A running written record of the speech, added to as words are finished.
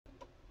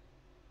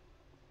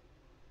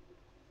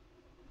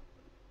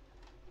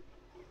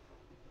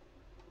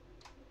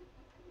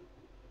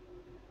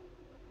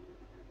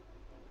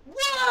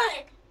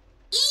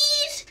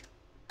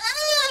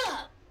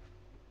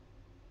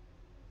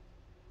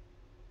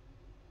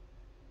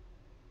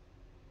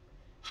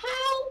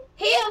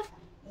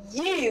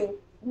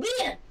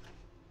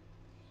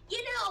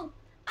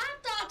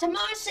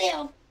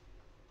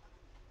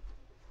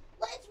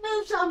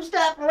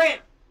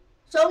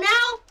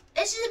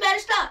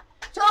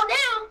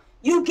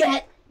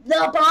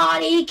the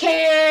body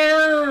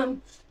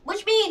cam,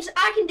 which means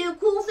I can do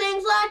cool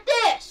things like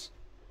this.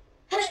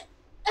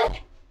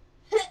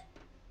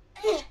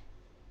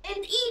 And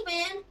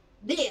even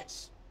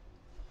this.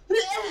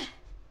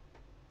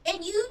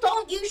 And you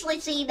don't usually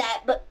see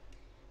that, but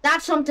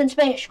that's something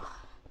special.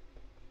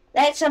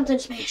 That's something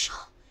special.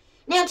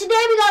 Now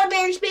today we got a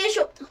very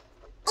special...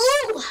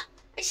 Ooh!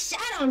 I sat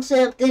on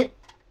something.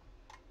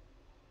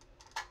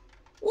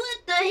 What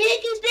the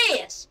heck is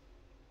this?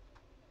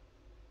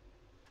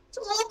 It's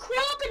a little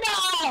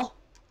crocodile.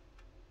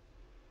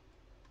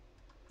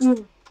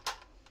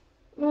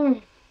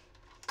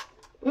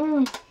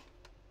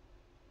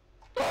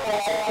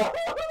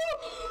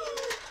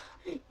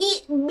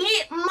 It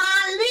bit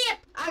my lip.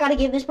 I gotta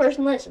give this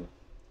person a listen.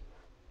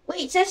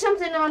 Wait, it says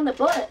something on the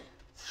butt.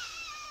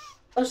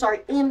 Oh,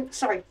 sorry.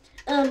 Sorry.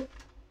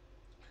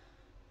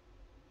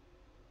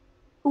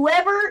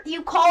 Whoever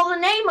you call the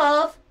name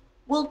of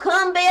will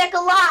come back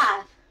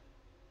alive.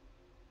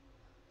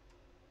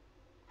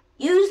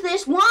 Use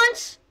this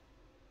once,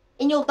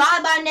 and you'll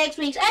die by next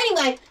week.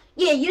 Anyway,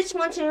 yeah, use this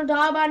once and you'll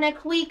die by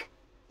next week.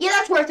 Yeah,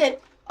 that's worth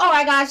it.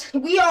 Alright, guys,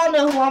 we all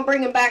know who I'm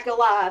bringing back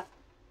alive.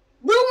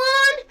 The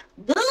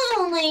one, the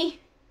only,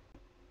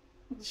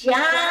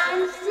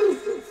 John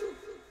Scissors.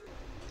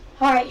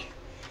 Alright,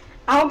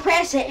 I'll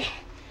press it.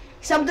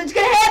 Something's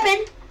gonna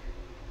happen.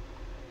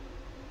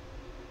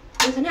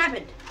 Nothing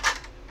happened.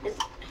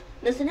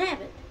 Nothing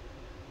happened.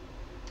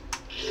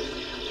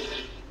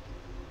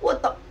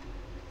 What the?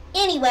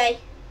 Anyway.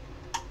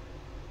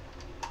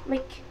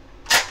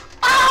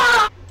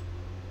 Ah!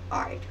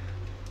 Alright.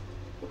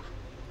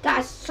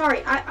 Guys,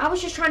 sorry. I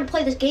was just trying to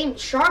play this game,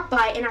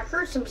 SHARKBITE, and I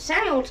heard some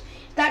sounds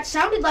that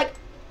sounded like...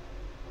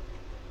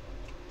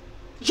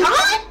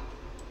 John?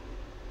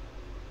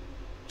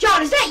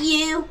 John, is that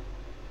you?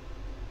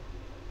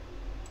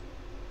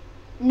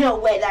 No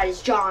way, that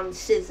is John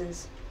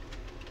Scissors.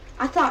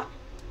 I thought,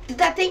 did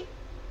that thing,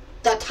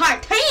 the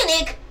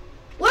Titanic?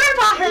 Where have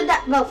I heard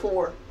that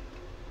before?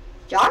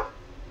 John?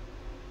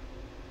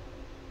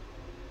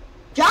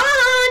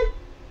 John?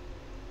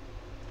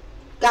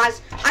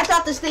 Guys, I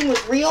thought this thing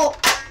was real.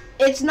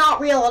 It's not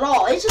real at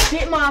all. It just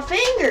hit my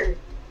finger.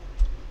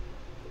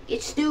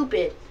 It's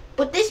stupid.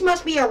 But this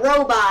must be a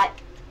robot.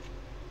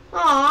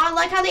 Aw, I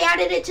like how they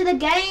added it to the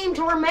game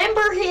to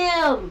remember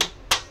him.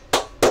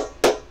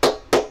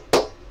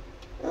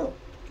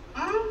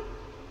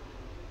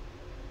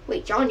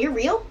 Wait, John, you're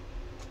real?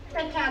 The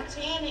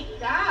Titanic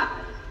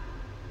died.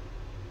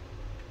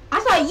 I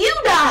thought you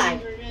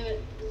died.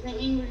 Does that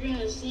mean we're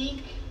gonna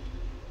sink?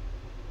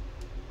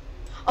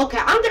 Okay,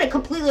 I'm gonna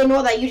completely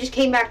ignore that you just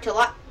came back to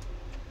life.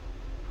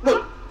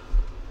 Wait.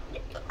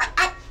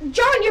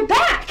 John, you're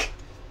back.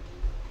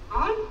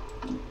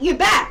 You're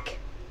back.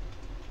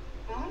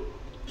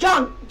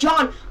 John,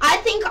 I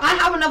think I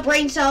have enough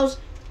brain cells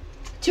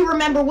to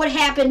remember what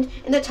happened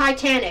in the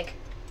Titanic.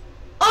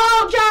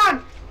 Oh,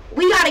 John!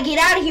 We gotta get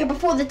out of here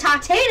before the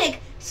Titanic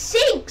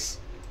sinks.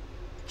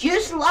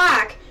 Just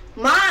like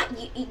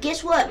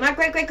guess what? My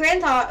great great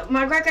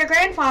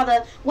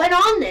grandfather went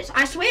on this.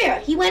 I swear,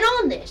 he went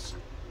on this.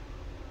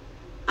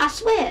 I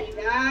swear.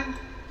 Yeah.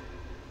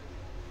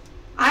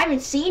 I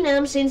haven't seen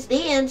him since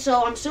then,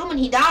 so I'm assuming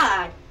he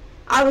died.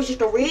 I was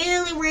just a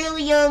really,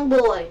 really young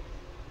boy.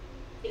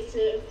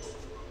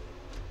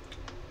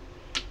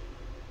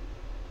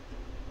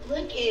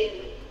 Look at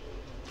it.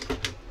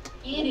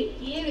 Get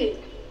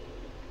it.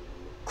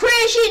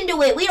 Crash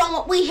into it.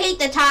 We hate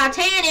the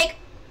Titanic.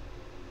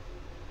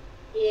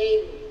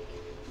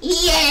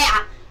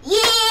 Yeah.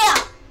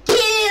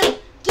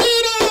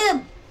 Get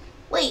him.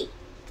 Wait,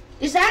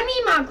 does that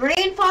mean my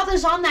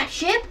grandfather's on that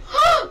ship?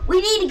 We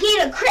need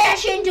to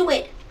crash into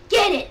it.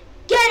 Get it.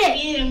 Get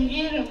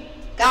him.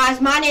 Guys,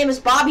 my name is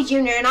Bobby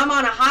Jr. and I'm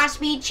on a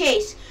high-speed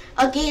chase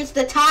against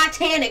the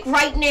Titanic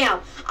right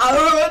now.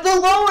 They're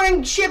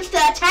lowering ships to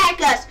attack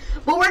us,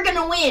 but we're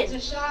gonna win. It's a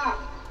shark.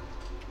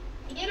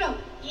 Get him.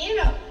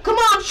 Come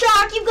on,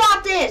 Shark, you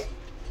got this.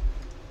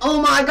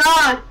 Oh my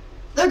God,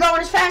 they're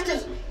going as fast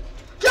as...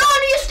 John,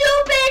 are you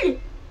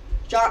stupid?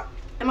 John,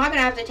 am I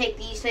gonna have to take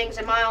these things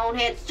in my own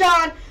hands?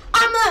 John,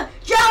 John,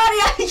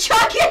 get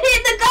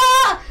in the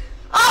car.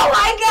 Oh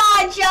my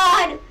God,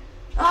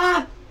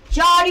 John.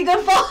 John, you're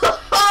gonna fall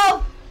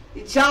off.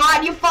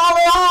 John, you fall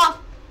off.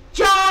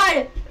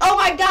 John, oh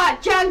my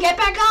God, John, get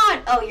back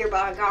on. Oh, you're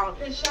back on.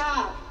 The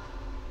shark.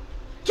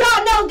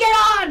 John, no, get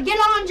on,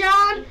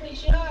 John. The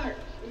shark.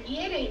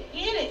 Get it.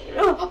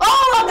 Oh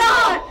my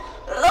God.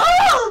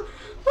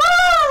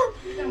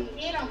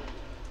 Get him.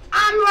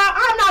 I'm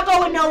not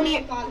going no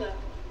near. Father.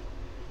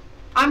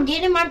 I'm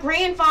getting my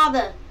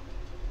grandfather.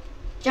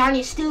 John,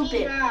 you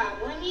stupid.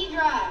 Let me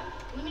drive.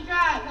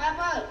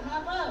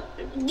 Hop up.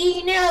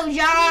 You know,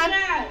 John,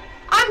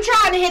 I'm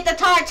trying to hit the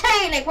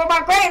Titanic where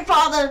my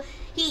grandfather,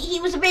 he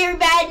was a very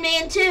bad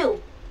man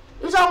too.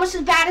 It was almost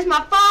as bad as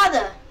my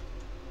father.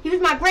 He was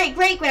my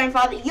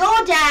great-great-grandfather.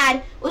 Your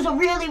dad was a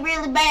really,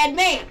 really bad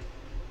man.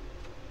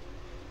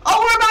 Oh,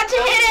 we're about to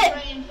hit it.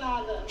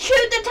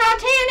 Shoot the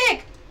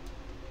Titanic.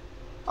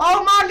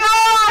 Oh my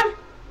God.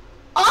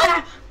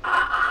 Oh,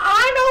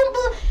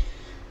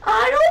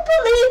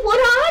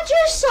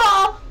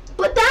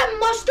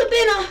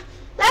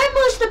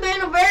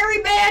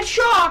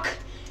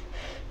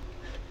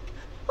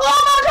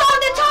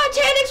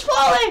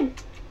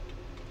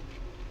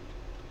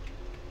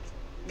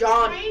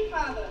 John.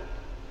 Grandfather.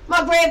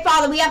 My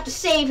grandfather, we have to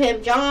save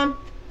him, John.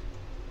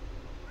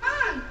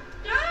 John!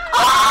 John!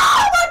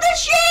 Oh, what the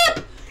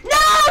ship! No,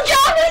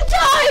 John, it's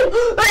time!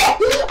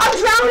 I'm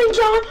drowning,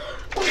 John.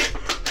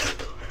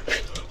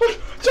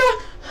 John,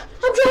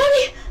 I'm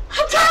drowning.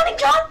 I'm drowning,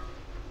 John.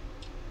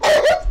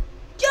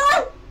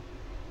 John.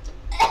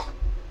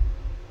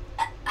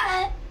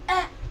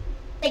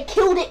 They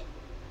killed it.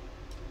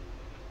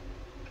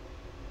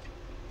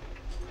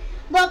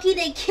 Lucky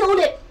they killed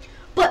it,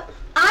 but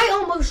I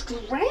almost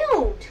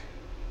drowned.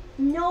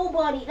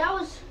 Nobody. That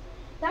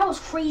was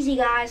crazy,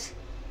 guys.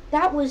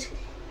 That was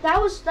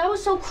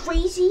so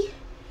crazy.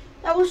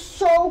 That was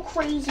so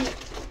crazy.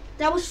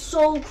 That was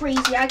so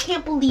crazy. I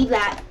can't believe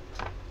that.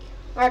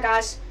 All right,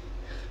 guys.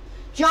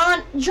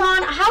 John,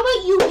 how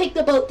about you pick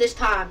the boat this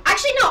time?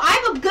 Actually, no.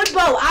 I have a good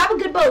boat. I have a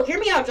good boat. Hear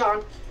me out,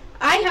 John.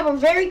 I have a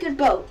very good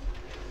boat.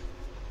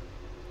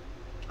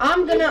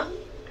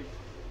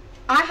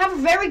 I have a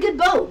very good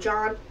boat,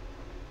 John.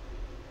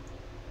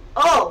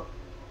 Oh.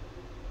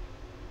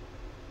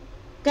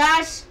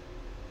 Guys,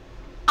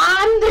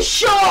 I'm the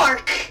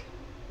shark.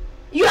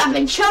 You have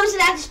been chosen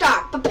at the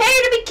start. Prepare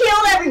to be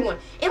killed, everyone.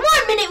 In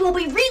 1 minute, we'll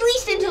be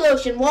released into the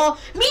ocean. Meanwhile,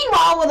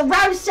 while the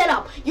route is set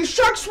up, your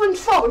shark swims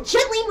forward.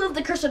 Gently move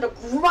the cursor to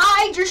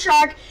guide your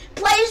shark.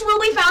 Players will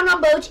be found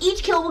on boats.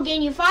 Each kill will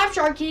gain you 5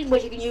 shark teeth,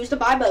 which you can use to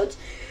buy boats.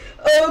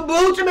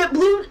 Boats emit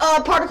blue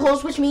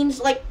particles, which means,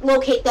 like,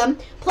 locate them.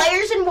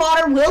 Players in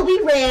water will be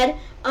red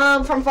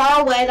from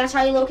far away. That's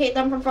how you locate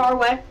them from far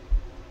away.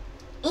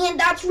 And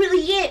that's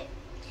really it.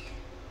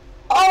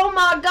 Oh,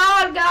 my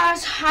God,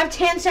 guys. I have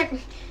 10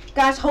 seconds.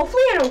 Guys,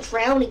 hopefully I don't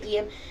drown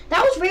again.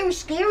 That was very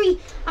scary.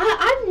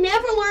 I've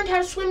never learned how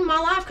to swim in my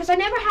life because I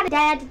never had a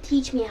dad to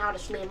teach me how to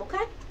swim,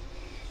 okay?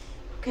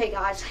 Okay,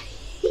 guys.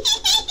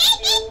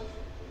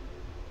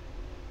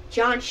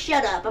 John,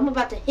 shut up. I'm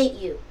about to hit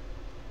you.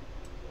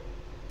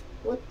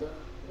 What the?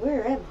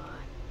 Where am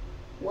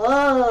I?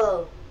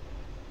 Whoa.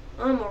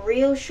 I'm a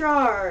real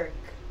shark.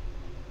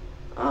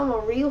 I'm a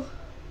real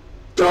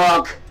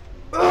duck.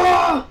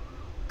 Ugh.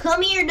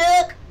 Come here,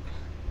 duck.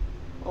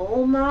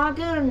 Oh my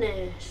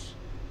goodness.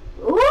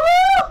 Ooh!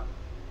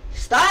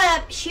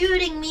 Stop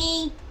shooting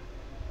me.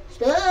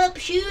 Stop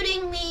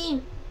shooting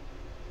me.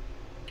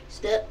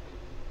 Stop.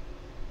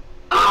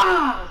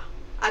 Ah!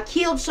 I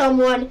killed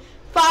someone.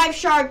 5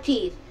 shark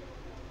teeth.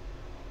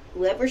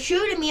 Whoever's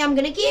shooting me, I'm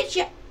gonna get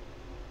you.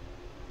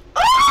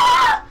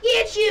 Ah!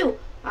 Get you.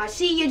 I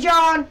see you,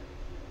 John.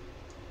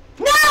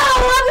 No!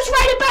 I was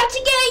right about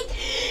to get.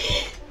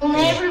 Will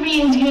never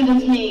be as good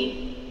as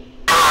me.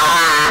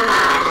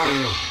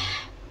 Ah!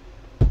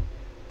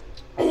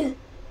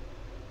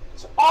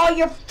 It's all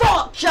your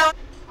fault, John.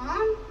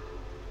 Mom?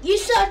 You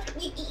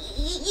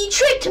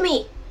tricked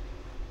me.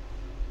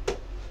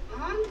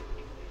 Mom?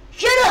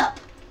 Shut up.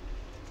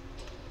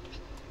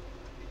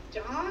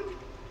 John?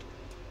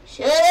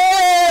 Shut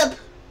up.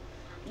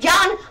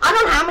 John, I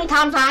don't know how many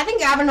times I think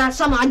you're having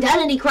some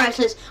identity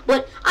crisis,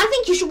 but I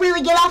think you should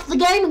really get off the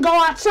game and go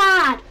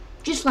outside.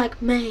 Just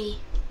like me.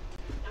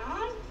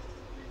 John?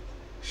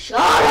 Shut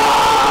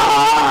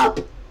up!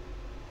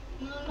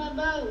 I'm on my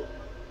boat.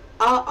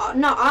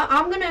 No,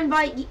 I'm gonna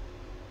invite you.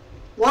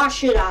 Why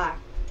should I?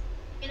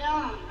 Get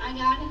on. I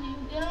got a new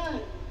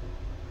gun.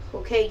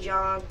 Okay,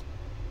 John.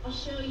 I'll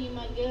show you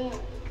my gun.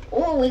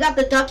 Oh, we got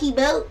the ducky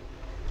boat.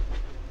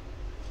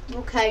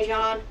 Okay,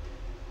 John.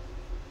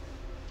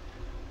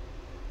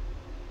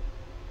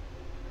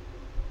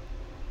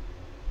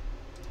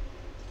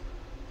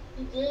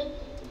 You did?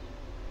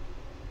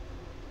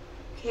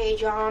 Okay,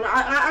 John.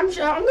 I'm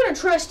gonna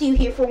trust you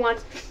here for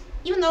once,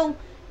 even though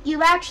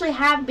you actually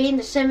have been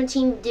to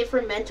 17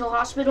 different mental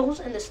hospitals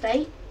in the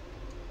state.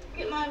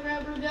 Look at my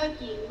rubber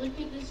ducky. Look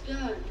at this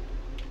gun.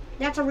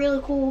 That's a really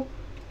cool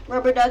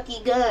rubber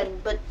ducky gun.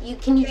 But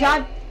can you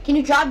drive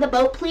the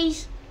boat,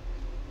 please?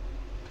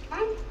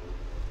 Huh?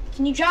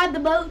 Can you drive the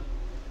boat?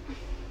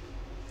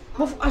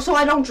 So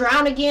I don't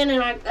drown again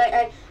and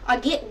I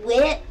get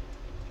wet.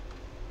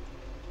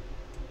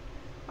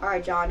 All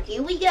right, John.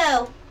 Here we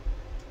go.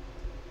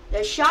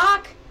 The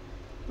shark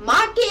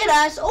might get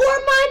us or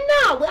might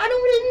not. I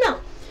don't really know.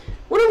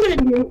 What I'm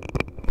gonna do.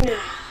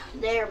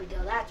 There we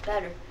go. That's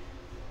better.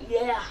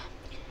 Yeah.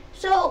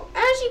 So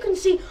as you can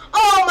see,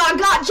 oh my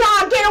God,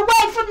 John, get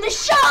away from the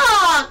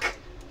shark!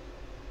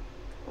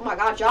 Oh my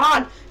God,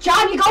 John,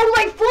 you're going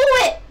right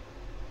through it.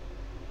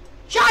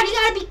 John, you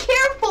gotta be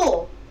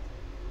careful.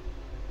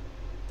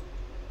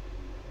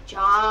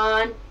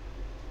 John.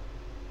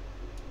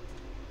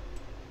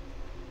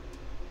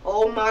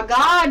 Oh my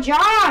God,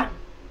 John.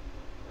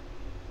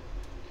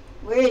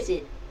 Where is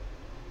it?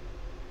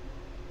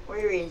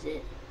 Where is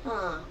it?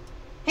 Huh.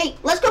 Hey,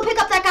 let's go pick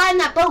up that guy in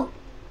that boat.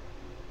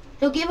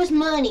 He'll give us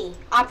money.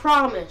 I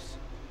promise.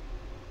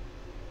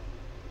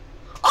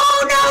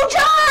 Oh no,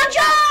 John!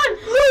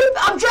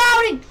 I'm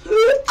drowning!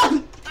 I'm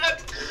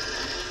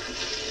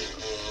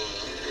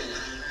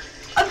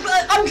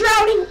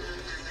drowning!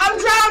 I'm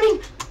drowning!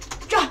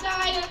 I'm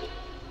dying.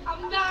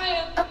 I'm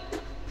dying.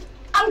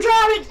 I'm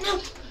drowning!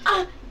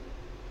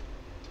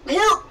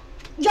 Help!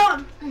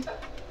 John.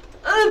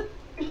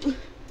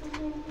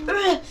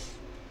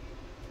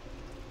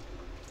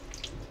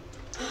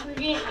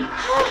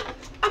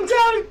 I'm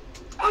drowning.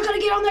 I gotta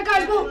get on that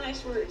guy's boat.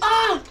 Last words.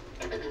 Ah!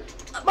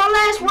 My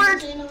last I'm gonna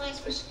words. say my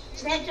last words.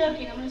 Stop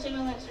joking. I'm gonna say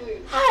my last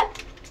words.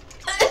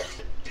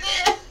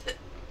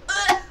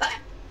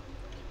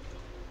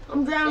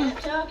 I'm drowning.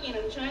 Stop talking.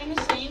 I'm trying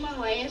to say my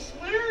last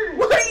words.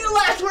 What are your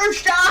last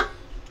words, John?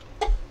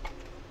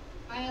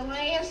 My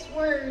last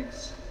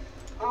words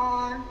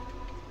are,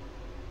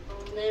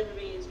 I'll never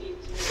be as good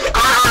as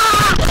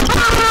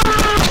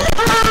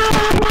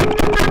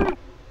you.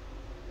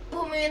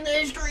 Put me in the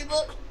history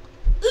book.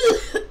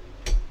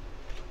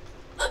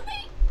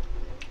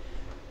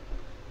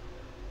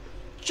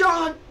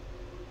 John,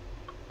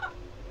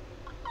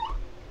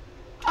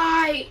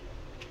 I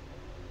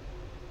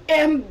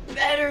am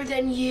better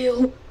than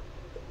you.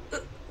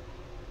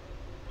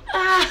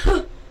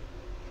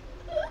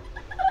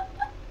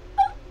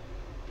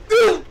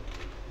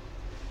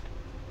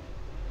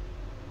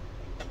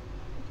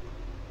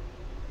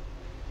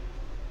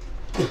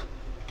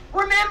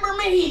 Remember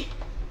me.